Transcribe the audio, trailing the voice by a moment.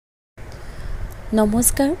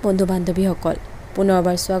নমস্কাৰ বন্ধু বান্ধৱীসকল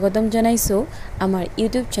পুনৰবাৰ স্বাগতম জনাইছো আমাৰ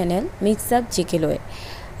ইউটিউব চেনেল MixedUp জিকে লৈ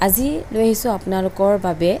আজি লৈ আহিছো আপোনালোকৰ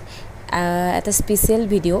বাবে এটা স্পেশাল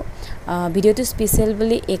ভিডিওটো স্পেশাল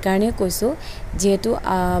বুলি এই কাৰণে কৈছো যেহেতু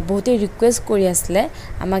বহুতে ৰিকুৱেষ্ট কৰি আছিল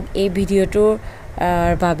আমাক এই ভিডিওটোৰ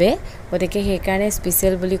বাবে গতিকে সেই কাৰণে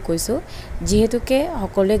স্পেশাল বুলি কৈছো যেহেতুকে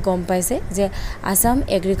সকলোৱে গম পাইছে যে আসাম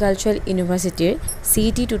এগ্ৰিকালচাৰাল ইউনিভাৰ্চিটিৰ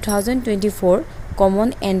CET 2024 common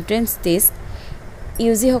entrance test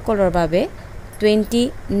UG সকলৰ বাবে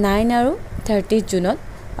 29 আৰু 30 জুনত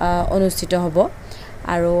অনুষ্ঠিত হ'ব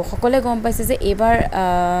আৰু সকলোৱে গম পাইছে যে এবাৰ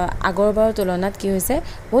আগৰবাৰৰ তুলনাত কি হৈছে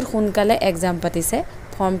বহুত সোনকালে এক্সাম পাতিছে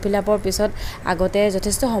ফৰ্ম ফিলআপৰ পিছত আগতে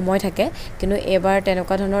যথেষ্ট সময় থাকে কিন্তু এবাৰ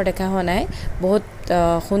তেনেকুৱা ধৰণৰ দেখা হোৱা নাই বহুত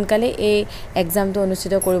সোনকালে এই এক্সামটো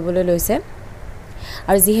অনুষ্ঠিত কৰিবলৈ লৈছে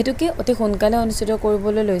আৰু যেহেতুকে অতি সোনকালে অনুষ্ঠিত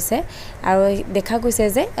কৰিবলৈ লৈছে আৰু দেখা গৈছে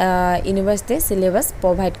যে ইউনিভাৰ্চিটি সিলেবাস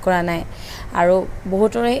প্ৰভাইড কৰা নাই আৰু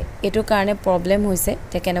বহুতৰে এটো কাৰণে প্ৰবলেম হৈছে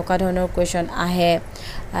যে কেনেকুৱা ধৰণৰ কোৱেশ্চন আহে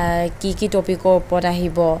কি টপিকৰ ওপৰত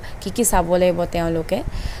আহিব কি চাব লাগিব তেওঁলোকে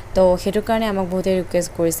তো হেতু কাৰণে আমাক বহুতে ৰিকুৱেষ্ট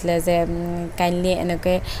কৰিছিল যে কাইন্ডলি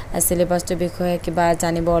এনেকৈ সিলেবাসৰ বিষয়ে কিবা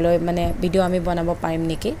জানিবলৈ মানে ভিডিও আমি বনাব পাৰিম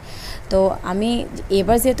নেকি তো আমি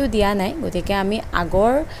এবাৰ যেটো দিয়া নাই গতিকে আমি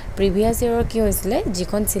আগৰ প্ৰিভিয়াস ইয়াৰৰ কি হৈছিল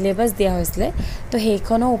যিখন সিলেবাস দিয়া হৈছিল তো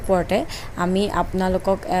সেইখনৰ ওপৰতে আমি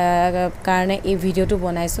আপোনালোকক কাৰণে এই ভিডিওটো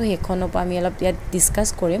বনাইছো সেইখনৰ পৰা আমি অলপ ইয়াত ডিসকাস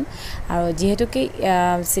কৰিম আৰু যেহেতু কি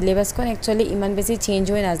সিলেবাসখন একচুয়ালি ইমান বেছি চেঞ্জ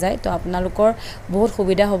হৈ নাযায় তো আপোনালোকৰ বহুত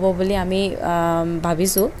সুবিধা হ'ব বুলি আমি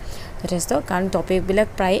ভাবিছো যথেষ্ট কাৰণ টপিক বিলাক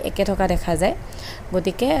প্ৰায় একে থকা দেখা যায়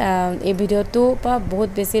গতিকে এই ভিডিওটো পা বহুত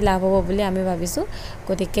বেছি লাভ হ'ব বুলি আমি ভাবিছো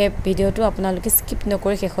গতিকে ভিডিওটো আপোনালোকে স্কিপ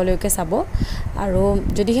নকৰি শেষলৈকে চাব আৰু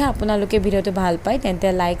যদিহে আপোনালোকে ভিডিওটো ভাল পায় তেন্তে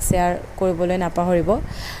লাইক শেয়াৰ কৰিবলৈ নাপাহৰিব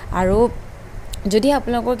আৰু যদি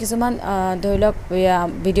আপোনালোকৰ কিছুমান ধৰিলক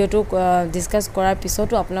ভিডিওটো ডিসকাস কৰাৰ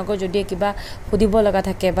পিছতো আপোনালোকৰ যদি কিবা সুধিব লগা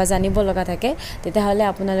থাকে বা জানিব লগা থাকে তেতিয়াহলে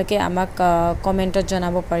আপোনালোকে আমাক কমেন্টত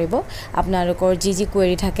জনাব পাৰিব আপোনালোকৰ যি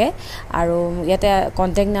কোৱেৰি থাকে আৰু ইয়াতে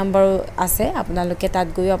কন্টাক্ট নম্বৰ আছে আপোনালোকে তাত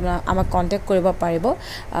গৈ আমাক কন্টাক্ট কৰিব পাৰিব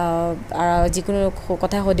যিকোনো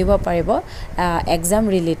কথা সুধিব পাৰিব এক্সাম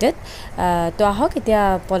ৰিলেটেড তো আহক এতিয়া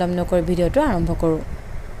পলম নকৰি ভিডিওটো আৰম্ভ কৰো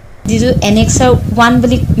যিটো এনেক্সাৰ 1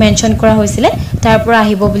 বুলি মেনশন কৰা হৈছিল তাৰ পৰা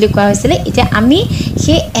আহিব বুলি কোৱা হৈছিল এতিয়া আমি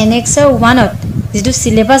সেই এনেক্সাৰ 1ত যিটো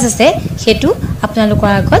সিলেবাস আছে হেতু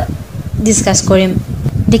আপোনালোকৰ আগত ডিসকাস কৰিম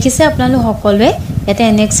দেখিছে আপোনালোক সকলোৱে এটা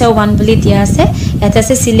এনেক্সাৰ 1 বুলি দিয়া আছে এটা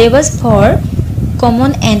আছে syllabus for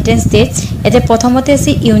common entrance test এটা প্ৰথমতে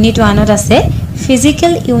আছে ইউনিট 1ত আছে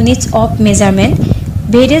physical units of measurement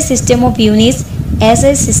various system of units as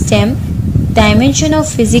a system dimension of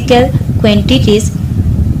physical quantities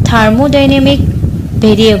thermodynamic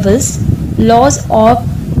variables, laws of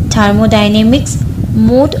thermodynamics,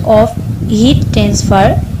 mode of heat transfer,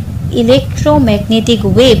 electromagnetic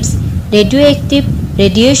waves, radioactive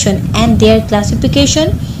radiation and their classification,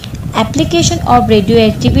 application of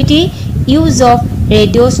radioactivity, use of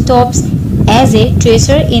radioisotopes as a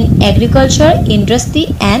tracer in agriculture, industry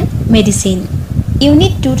and medicine.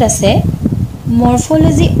 Unit 2 আছে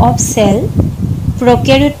morphology of cell,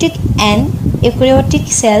 prokaryotic and eukaryotic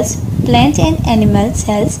cells, plant and animal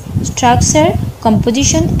cells, structure,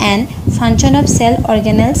 composition and function of cell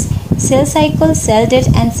organelles, cell cycle, cell death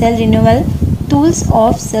and cell renewal, tools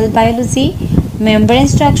of cell biology, membrane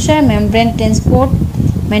structure, membrane transport,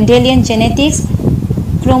 Mendelian genetics,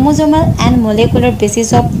 chromosomal and molecular basis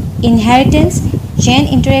of inheritance, gene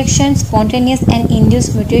interaction, spontaneous and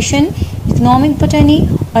induced mutation, economic botany,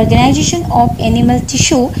 organization of animal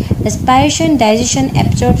tissue, respiration, digestion,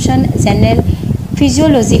 absorption, general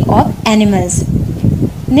physiology of animals.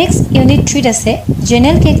 Next unit 3 আছে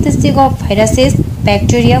general characteristic of viruses,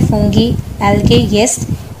 bacteria, fungi, algae, yeast,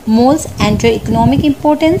 molds and their economic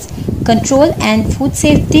importance, control and food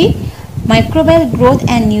safety, microbial growth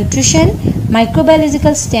and nutrition,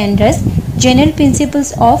 microbiological standards, general principles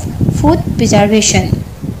of food preservation.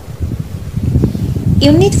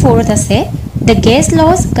 Unit 4 আছে the gas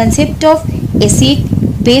laws, concept of acid,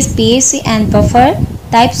 base, pH and buffer,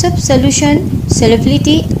 types of solution,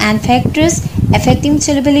 solubility and factors affecting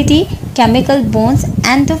solubility, chemical bonds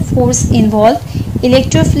and the force involved,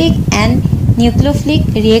 electrophilic and nucleophilic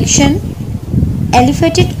reaction,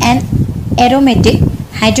 aliphatic and aromatic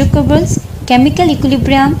hydrocarbons, chemical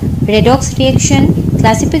equilibrium, redox reaction,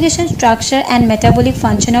 classification, structure and metabolic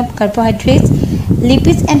function of carbohydrates,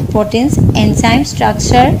 lipids and proteins, enzyme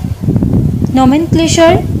structure,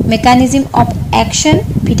 nomenclature, mechanism of action,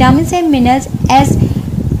 vitamins and minerals as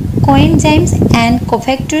coenzymes and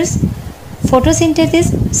cofactors, photosynthesis,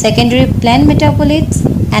 secondary plant metabolites,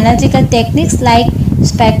 analytical techniques like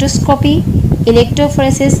spectroscopy,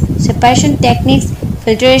 electrophoresis, separation techniques,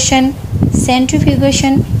 filtration,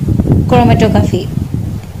 centrifugation, chromatography.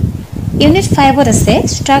 Unit 5 ত আছে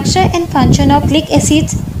structure and function of nucleic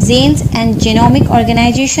acids, genes and genomic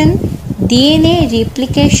organization, DNA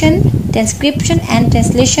replication, transcription and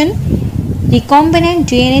translation, recombinant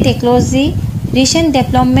DNA technology, recent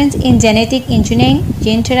developments in genetic engineering,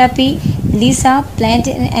 gene therapy, LISA, plant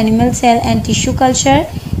and animal cell and tissue culture,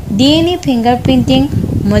 DNA fingerprinting,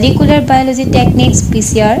 molecular biology techniques,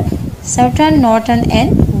 PCR, southern, northern and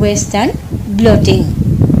western blotting.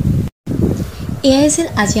 এয়াইছিল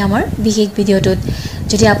আজি আমাৰ বিশেষ ভিডিঅ'টোত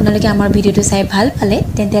যদি আপোনালোকে আমাৰ ভিডিঅ'টো চাই ভাল পালে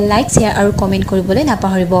তেন্তে লাইক শেয়াৰ আৰু কমেন্ট কৰিবলৈ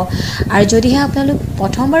নাপাহৰিব আৰু যদিহে আপোনালোক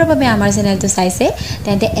প্ৰথমবাৰৰ বাবে আমাৰ চেনেলটো চাইছে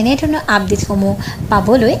তেন্তে এনে ধৰণৰ আপডেটসমূহ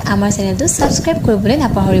পাবলৈ আমাৰ চেনেলটো সাবস্ক্ৰাইব কৰিবলৈ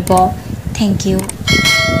নাপাহৰিব থ্যাংক ইউ